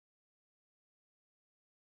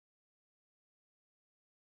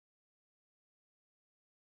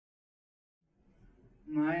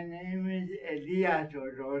My name is Elias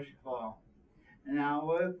Orozco, and I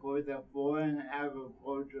work with the Foreign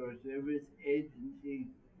Agricultural Service Agency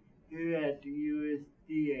here at the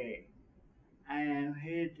USDA. I am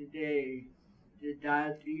here today to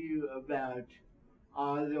talk to you about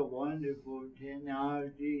all the wonderful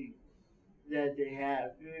technology that they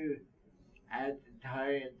have here at the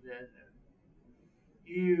Target Center.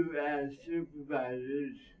 You as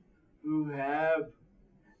supervisors who have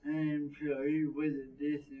an employee with a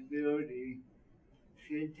disability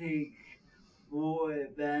should take full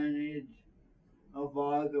advantage of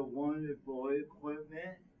all the wonderful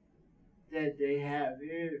equipment that they have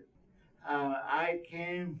here. I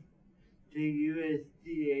came to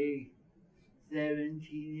USDA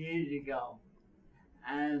 17 years ago,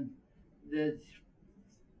 and the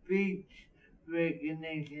speech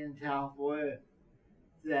recognition software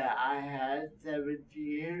that I had 17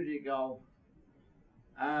 years ago,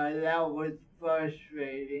 that was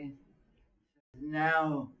frustrating.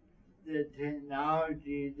 Now, the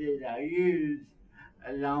technology that I use,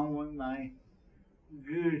 along with my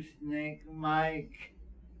gooseneck mic,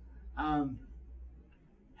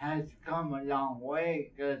 has come a long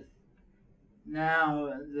way, because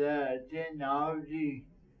now the technology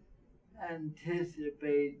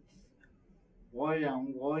anticipates what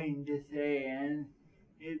I'm going to say, and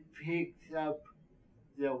it picks up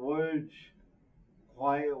the words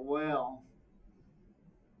quite well.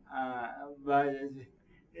 But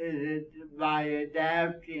by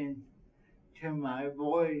adapting to my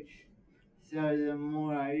voice. So the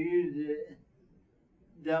more I use it,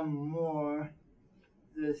 the more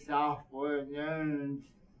the software learns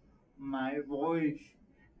my voice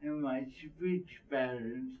and my speech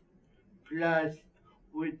patterns. Plus,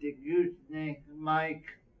 with the gooseneck mic,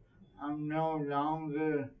 I'm no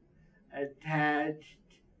longer attached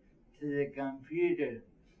to the computer,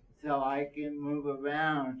 so I can move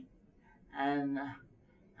around, and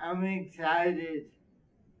I'm excited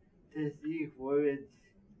to see where it's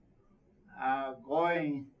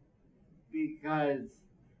going, because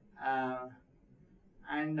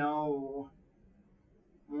I know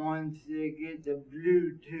once they get the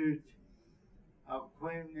Bluetooth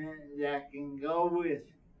equipment that can go with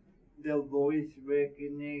the voice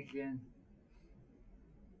recognition,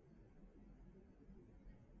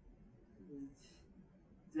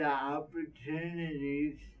 the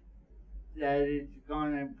opportunities that it's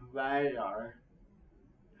going to provide are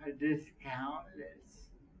just countless.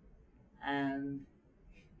 And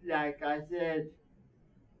like I said,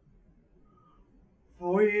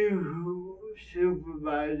 for you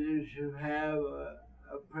supervisors who have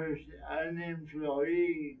an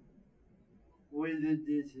employee with a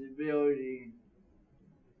disability,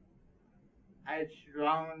 I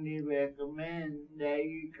strongly recommend that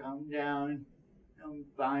you come down and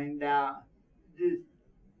find out just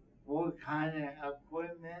what kind of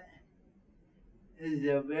equipment is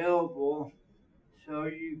available, so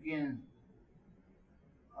you can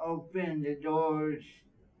open the doors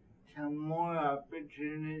to more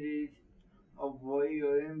opportunities of what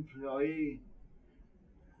your employee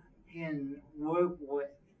can work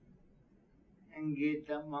with and get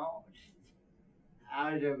the most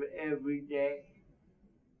out of every day.